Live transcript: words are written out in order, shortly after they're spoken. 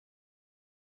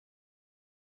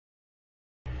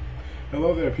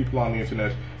Hello there, people on the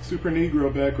internet. Super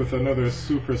Negro back with another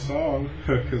super song.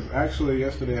 Because actually,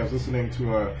 yesterday I was listening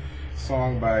to a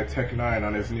song by N9ne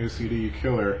on his new CD,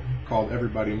 Killer, called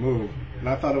Everybody Move. And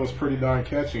I thought it was pretty darn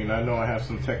catchy, and I know I have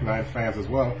some N9ne fans as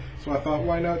well. So I thought,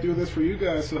 why not do this for you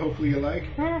guys, so hopefully you like.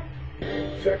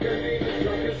 Check her name is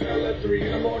drunk as hell at 3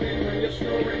 in the morning when you're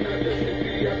snoring. I just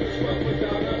hit the other swell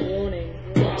without a warning.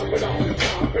 Pop it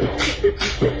off, pop it off. If you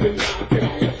trip and knock it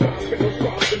off, stop it, no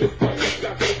stopping it. Fuck it,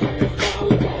 stop it, fuck it,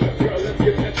 smile it off. Girl, let's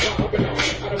get that popping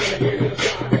off. I don't wanna hear the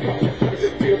side it off. How does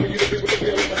it feel for you to be with the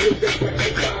feel of my heels just when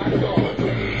they slide it off?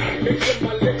 Mixing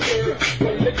my liquor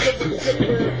with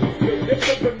zipper. The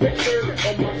different mixer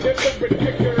on my different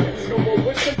kicker. No more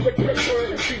whistling for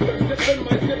gripper. She's a zipping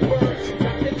my zipper.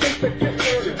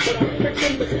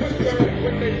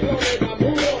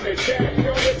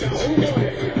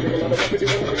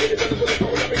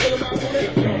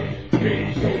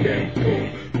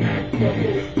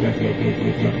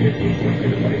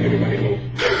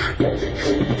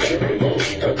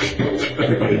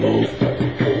 Everybody move.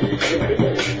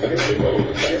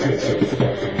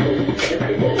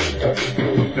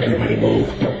 Everybody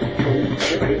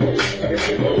move.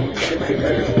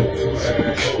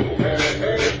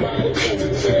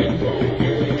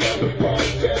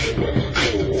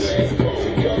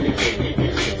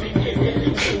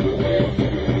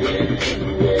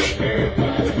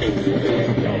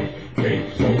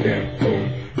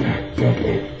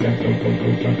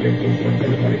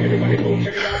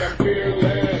 Check it out, I'm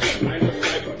fearless. I'm a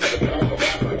sniper, never drop a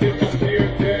rapper. If I'm near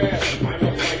death, I'm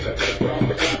a fighter,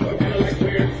 never drop a rapper. Kinda like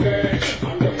weird sex.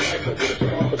 I'm the fighter, never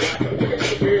drop a rapper. Look at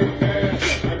the weird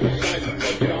ass. I'm the sniper,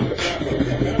 never drop a rapper.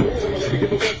 And I'm moving, let me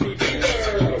give a one seat either.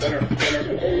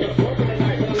 Hold up, welcome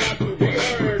tonight, but I'm not to be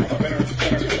heard.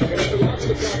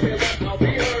 I'll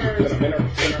be heard.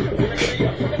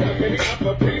 Maybe I'm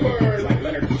a pre-word. Like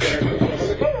Leonard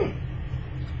Skinner.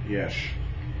 Yes.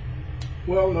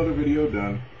 Well, another video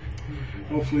done.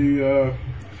 Hopefully,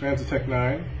 fans of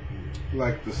N9ne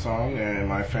like the song, and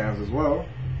my fans as well.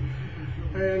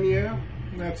 And yeah,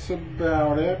 that's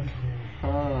about it.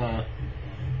 I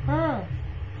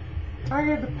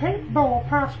had the paintball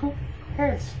popsicle,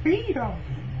 had speed on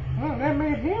it. That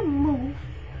made him move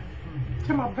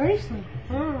to my basement.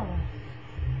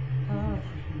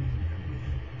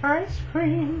 Ice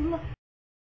cream.